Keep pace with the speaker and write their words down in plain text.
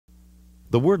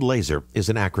The word laser is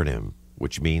an acronym,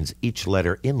 which means each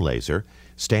letter in laser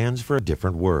stands for a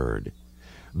different word.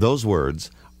 Those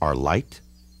words are light,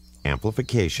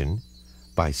 amplification,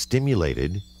 by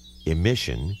stimulated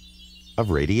emission of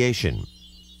radiation.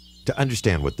 To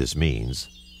understand what this means,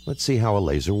 let's see how a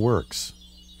laser works.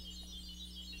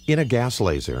 In a gas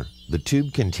laser, the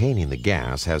tube containing the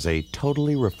gas has a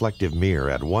totally reflective mirror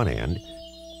at one end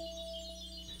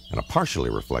and a partially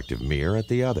reflective mirror at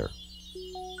the other.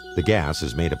 The gas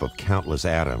is made up of countless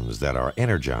atoms that are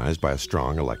energized by a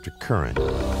strong electric current.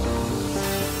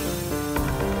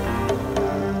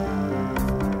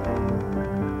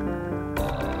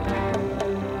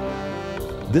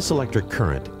 This electric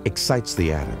current excites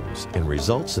the atoms and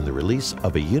results in the release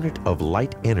of a unit of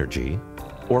light energy,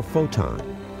 or photon.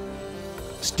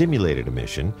 Stimulated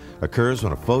emission occurs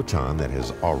when a photon that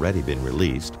has already been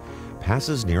released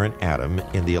passes near an atom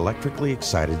in the electrically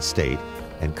excited state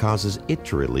and causes it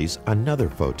to release another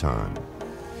photon.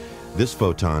 This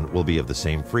photon will be of the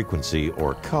same frequency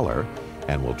or color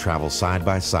and will travel side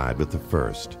by side with the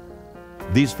first.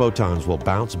 These photons will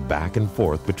bounce back and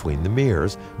forth between the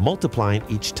mirrors, multiplying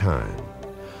each time.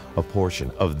 A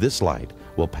portion of this light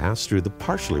will pass through the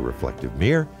partially reflective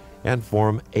mirror and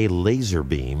form a laser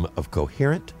beam of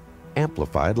coherent,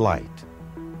 amplified light.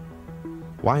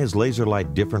 Why is laser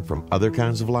light different from other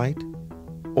kinds of light?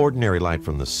 Ordinary light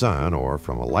from the sun or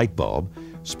from a light bulb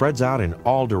spreads out in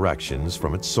all directions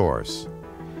from its source.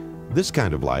 This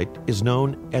kind of light is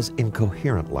known as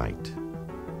incoherent light.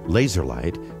 Laser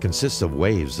light consists of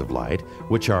waves of light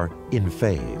which are in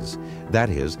phase. That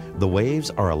is, the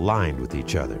waves are aligned with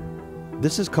each other.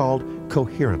 This is called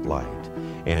coherent light,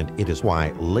 and it is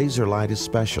why laser light is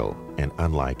special and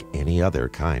unlike any other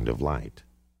kind of light.